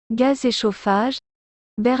Gaz et chauffage.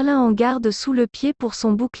 Berlin en garde sous le pied pour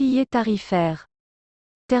son bouclier tarifaire.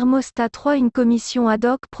 Thermostat 3. Une commission ad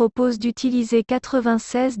hoc propose d'utiliser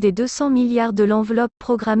 96 des 200 milliards de l'enveloppe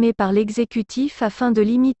programmée par l'exécutif afin de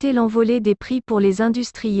limiter l'envolée des prix pour les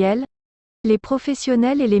industriels, les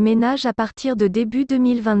professionnels et les ménages à partir de début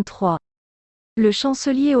 2023. Le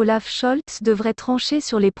chancelier Olaf Scholz devrait trancher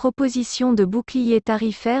sur les propositions de bouclier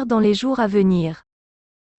tarifaire dans les jours à venir.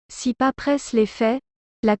 Si pas presse les faits,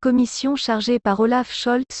 la commission chargée par Olaf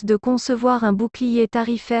Scholz de concevoir un bouclier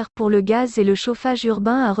tarifaire pour le gaz et le chauffage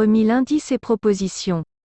urbain a remis lundi ses propositions.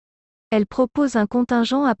 Elle propose un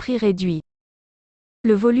contingent à prix réduit.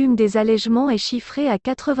 Le volume des allègements est chiffré à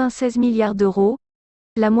 96 milliards d'euros,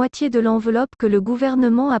 la moitié de l'enveloppe que le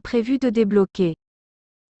gouvernement a prévu de débloquer.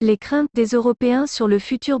 Les craintes des Européens sur le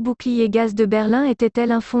futur bouclier gaz de Berlin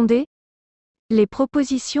étaient-elles infondées ? Les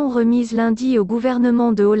propositions remises lundi au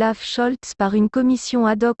gouvernement de Olaf Scholz par une commission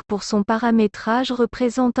ad hoc pour son paramétrage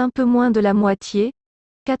représentent un peu moins de la moitié,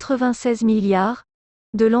 96 milliards,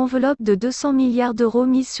 de l'enveloppe de 200 milliards d'euros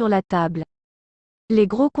mise sur la table. Les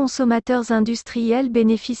gros consommateurs industriels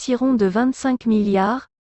bénéficieront de 25 milliards,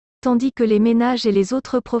 tandis que les ménages et les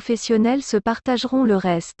autres professionnels se partageront le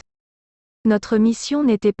reste. Notre mission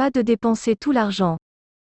n'était pas de dépenser tout l'argent.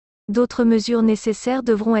 D'autres mesures nécessaires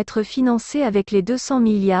devront être financées avec les 200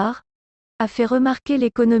 milliards, a fait remarquer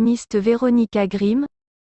l'économiste Véronica Grimm,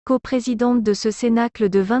 coprésidente de ce cénacle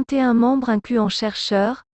de 21 membres incluant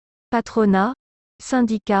chercheurs, patronat,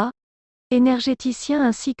 syndicats, énergéticiens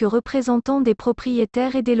ainsi que représentants des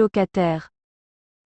propriétaires et des locataires.